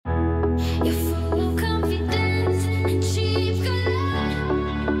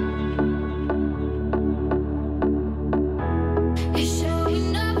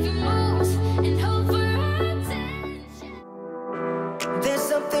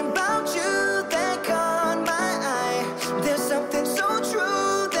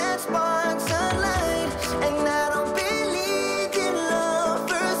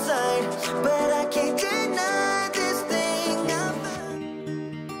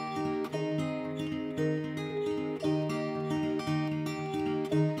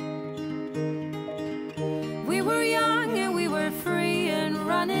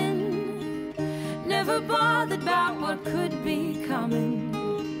Never bothered about what could be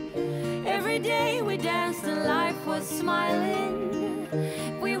coming. Every day we danced and life was smiling.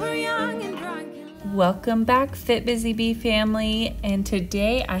 We were young and drunk. Welcome back, Fitbusybee family, and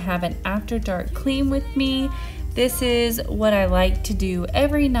today I have an after dark clean with me. This is what I like to do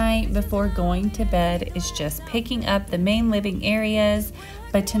every night before going to bed, is just picking up the main living areas.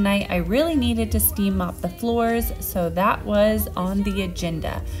 But tonight I really needed to steam mop the floors, so that was on the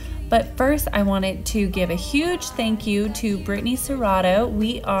agenda. But first I wanted to give a huge thank you to Brittany Serrato.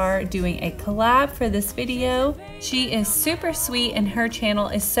 We are doing a collab for this video. She is super sweet and her channel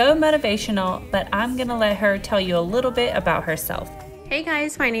is so motivational, but I'm gonna let her tell you a little bit about herself. Hey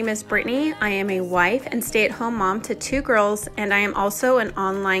guys, my name is Brittany. I am a wife and stay-at-home mom to 2 girls, and I am also an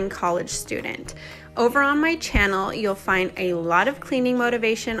online college student. Over on my channel, you'll find a lot of cleaning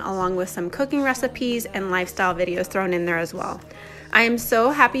motivation along with some cooking recipes and lifestyle videos thrown in there as well. I am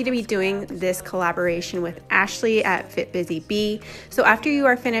so happy to be doing this collaboration with Ashley at Fitbusybee. So after you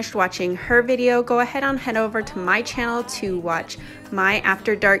are finished watching her video, go ahead and head over to my channel to watch my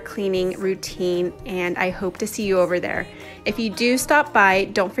after dark cleaning routine, and I hope to see you over there. If you do stop by,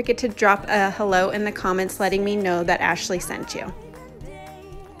 don't forget to drop a hello in the comments letting me know that Ashley sent you.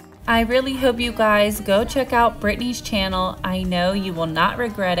 I really hope you guys go check out Brittany's channel. I know you will not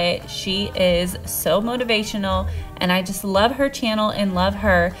regret it. She is so motivational and I just love her channel and love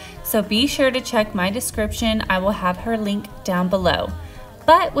her. So be sure to check my description. I will have her link down below.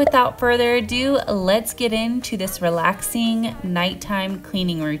 But without further ado, let's get into this relaxing nighttime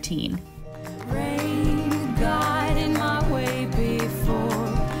cleaning routine. Rain got in my way before,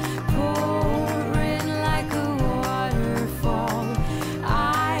 pouring like a waterfall.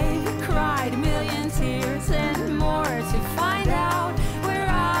 I cried a million tears and more to find out where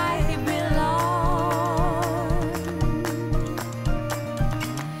I belong.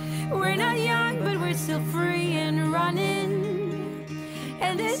 We're not young, but we're still free and running,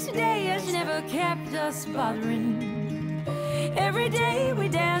 and this day has never kept us bothering. Every day we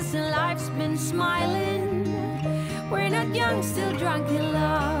dance and life's been smiling. We're not young, still drunk in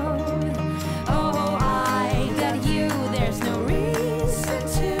love. Oh, I got you, there's no reason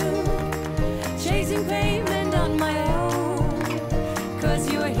to chasing payment on my own, 'cause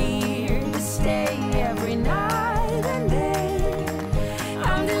you're here to stay every night and day.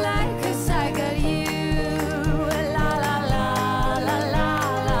 I'm delighted 'cause I got you. La la la la la la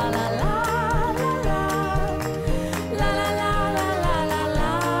la la la la la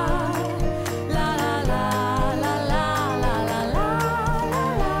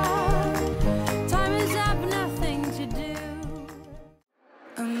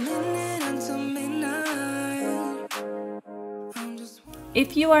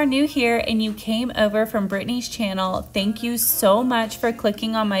If you are new here and you came over from Brittany's channel, thank you so much for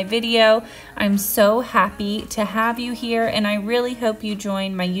clicking on my video. I'm so happy to have you here and I really hope you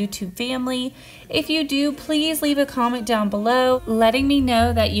join my YouTube family. If you do, please leave a comment down below letting me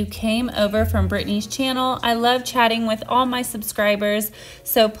know that you came over from Brittany's channel. I love chatting with all my subscribers,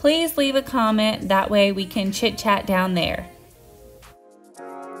 so please leave a comment. That way we can chit chat down there.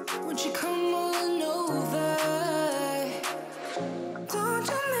 Would you come on over? Don't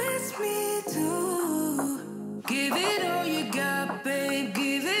you miss me too? Give it all you got, babe.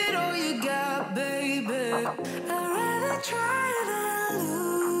 Give it all you got, baby. I'd rather try than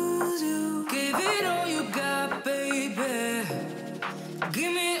lose you. Give it all you got, baby.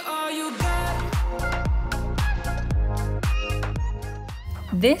 Give me all you got.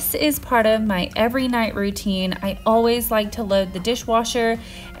 This is part of my every night routine. I always like to load the dishwasher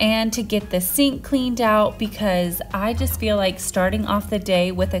and to get the sink cleaned out because I just feel like starting off the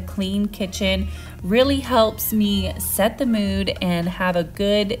day with a clean kitchen really helps me set the mood and have a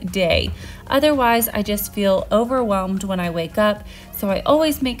good day. Otherwise, I just feel overwhelmed when I wake up, so I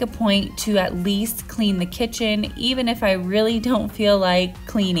always make a point to at least clean the kitchen, even if I really don't feel like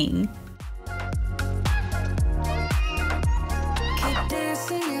cleaning.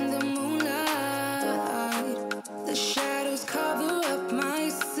 The shadows cover up my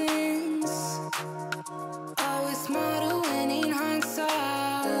sin.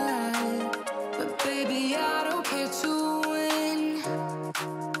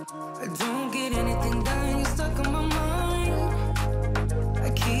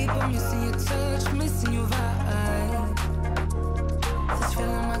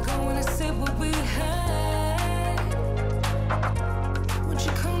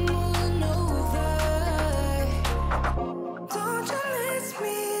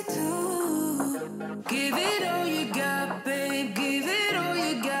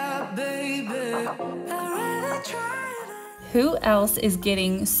 Who else is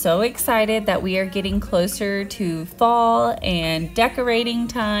getting so excited that we are getting closer to fall and decorating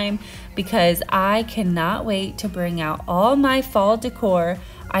time? Because I cannot wait to bring out all my fall decor.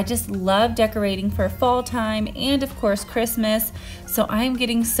 I just love decorating for fall time and of course Christmas. So I am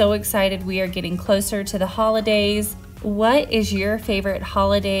getting so excited. We are getting closer to the holidays. What is your favorite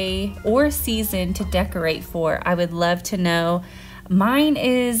holiday or season to decorate for? I would love to know. Mine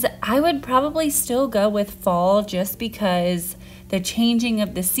is, I would probably still go with fall just because the changing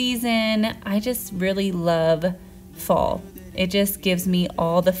of the season. I just really love fall. It just gives me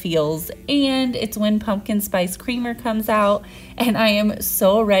all the feels, and it's when pumpkin spice creamer comes out and I am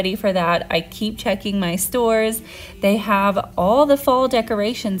so ready for that. I keep checking my stores. They have all the fall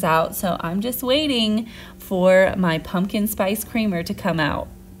decorations out, so I'm just waiting for my pumpkin spice creamer to come out.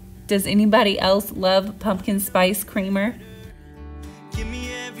 Does anybody else love pumpkin spice creamer? Give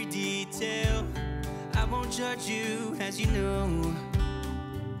me every detail. I won't judge you, as you know.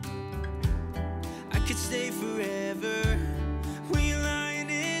 I could stay forever when you're lying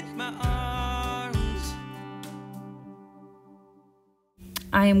in my arms.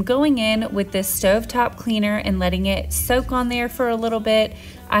 I am going in with this stovetop cleaner and letting it soak on there for a little bit.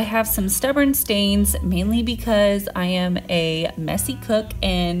 I have some stubborn stains, mainly because I am a messy cook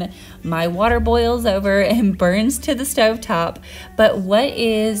and my water boils over and burns to the stovetop. But what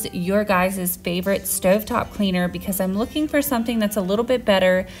is your guys' favorite stovetop cleaner? Because I'm looking for something that's a little bit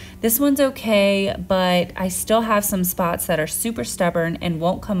better. This one's okay, but I still have some spots that are super stubborn and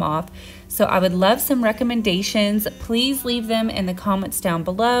won't come off. So I would love some recommendations. Please leave them in the comments down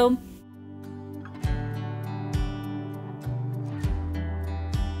below.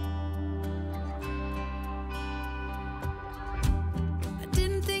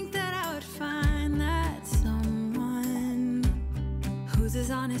 As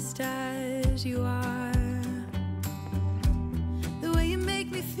honest as you are, the way you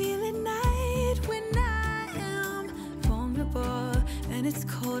make me feel at night when I am vulnerable and it's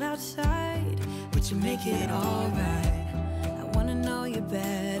cold outside, but you make it alright. I wanna know you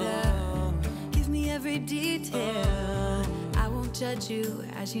better. Give me every detail. I won't judge you,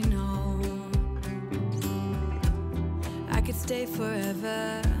 as you know. I could stay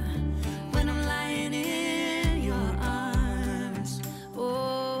forever when I'm lying in your arms.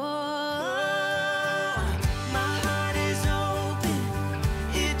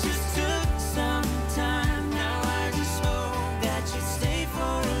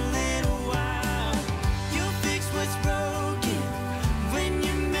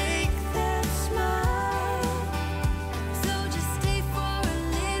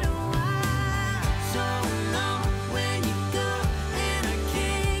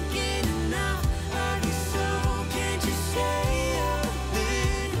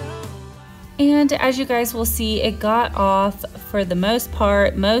 And as you guys will see, it got off for the most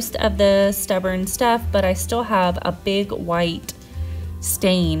part, most of the stubborn stuff, but I still have a big white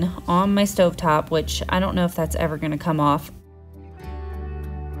stain on my stovetop, which I don't know if that's ever gonna come off.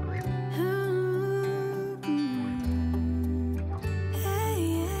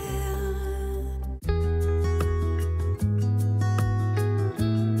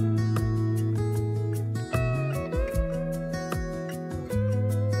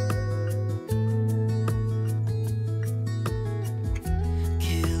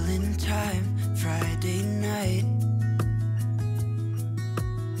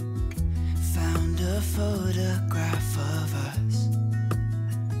 Photograph of us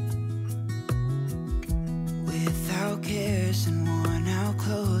without cares and worn out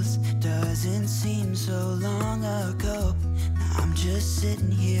clothes. Doesn't seem so long ago. Now I'm just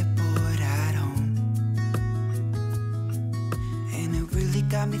sitting here bored at home, and it really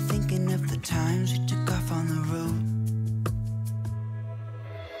got me thinking of the times we took off on the road.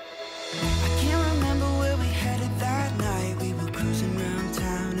 I can't remember where we headed that night. We were cruising around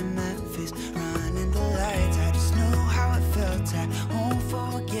town in Memphis, running the lights. I just know how it felt at home.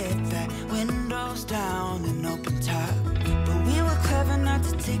 Forget that, windows down and open top. But we were clever not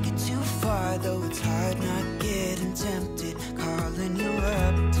to take it too far, though it's hard not getting tempted. Calling you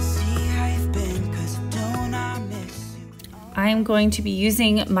up to see how you've been, 'cause don't I miss you. I am going to be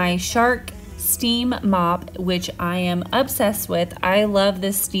using my Shark Steam Mop, which I am obsessed with. I love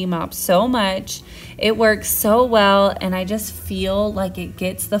this Steam Mop so much. It works so well, and I just feel like it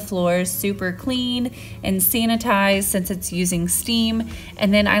gets the floors super clean and sanitized since it's using steam.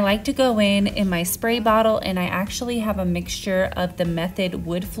 And then I like to go in my spray bottle, and I actually have a mixture of the Method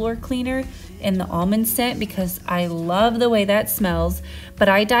wood floor cleaner and the almond scent because I love the way that smells, but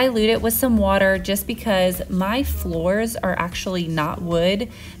I dilute it with some water just because my floors are actually not wood,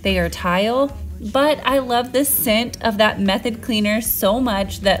 they are tile, but I love the scent of that method cleaner so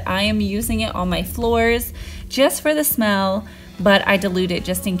much that I am using it on my floors just for the smell, but I dilute it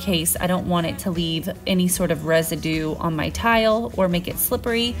just in case. I don't want it to leave any sort of residue on my tile or make it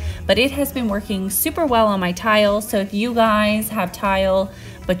slippery, but it has been working super well on my tile. So if you guys have tile,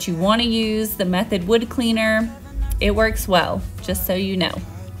 but you want to use the Method wood cleaner, it works well, just so you know.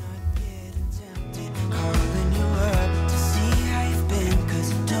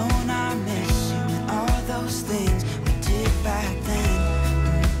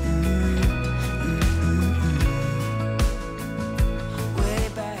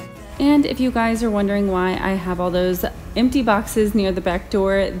 And if you guys are wondering why I have all those empty boxes near the back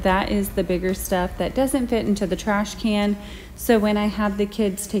door, that is the bigger stuff that doesn't fit into the trash can. So when I have the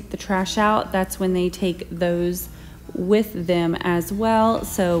kids take the trash out, that's when they take those with them as well.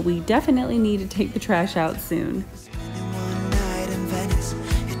 So we definitely need to take the trash out soon.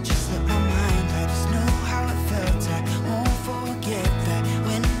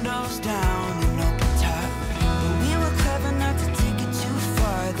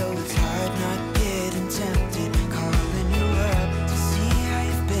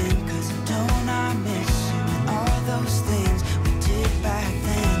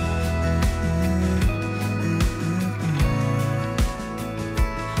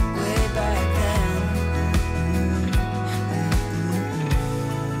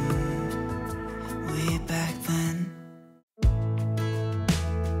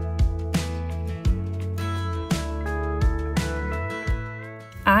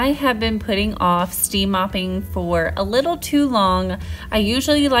 I have been putting off steam mopping for a little too long. I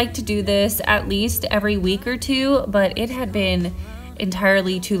usually like to do this at least every week or two, but it had been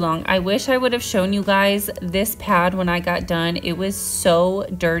entirely too long. I wish I would have shown you guys this pad when I got done. It was so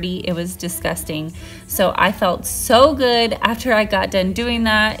dirty, it was disgusting. So I felt so good after I got done doing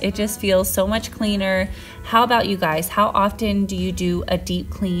that. It just feels so much cleaner. How about you guys? How often do you do a deep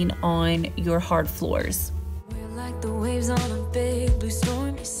clean on your hard floors? We're like the waves on a big blue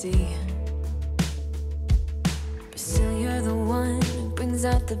stormy sea. But still you're the one who brings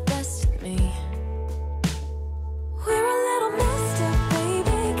out the best in me. We're a little messed up,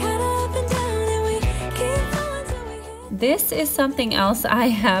 baby, kinda up and down, and we keep going till we hit. This is something else I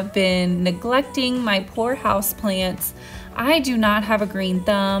have been neglecting, my poor house plants. I do not have a green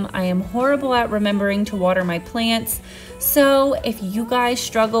thumb. I am horrible at remembering to water my plants. So if you guys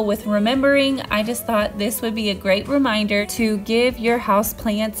struggle with remembering, I just thought this would be a great reminder to give your house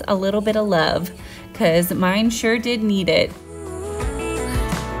plants a little bit of love, because mine sure did need it. Baby,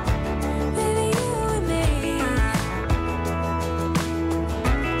 you and me.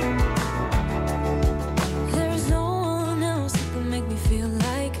 There's no one else who can make me feel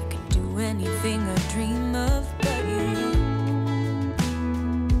like I can do anything I dream of but you.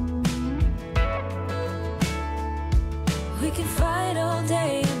 We can fight all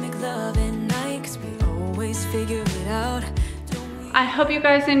day and make love at night, 'cause we always figure it out. I hope you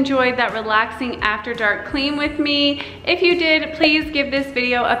guys enjoyed that relaxing after dark clean with me. If you did, please give this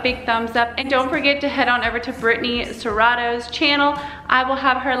video a big thumbs up, and don't forget to head on over to Brittany Serrato's channel. I will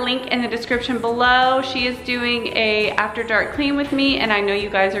have her link in the description below. She is doing a after dark clean with me, and I know you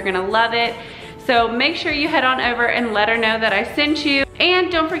guys are gonna love it. So make sure you head on over and let her know that I sent you.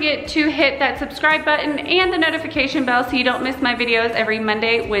 And don't forget to hit that subscribe button and the notification bell so you don't miss my videos every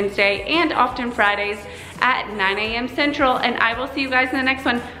Monday, Wednesday, and often Fridays at 9 a.m. Central. And I will see you guys in the next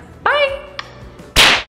one. Bye!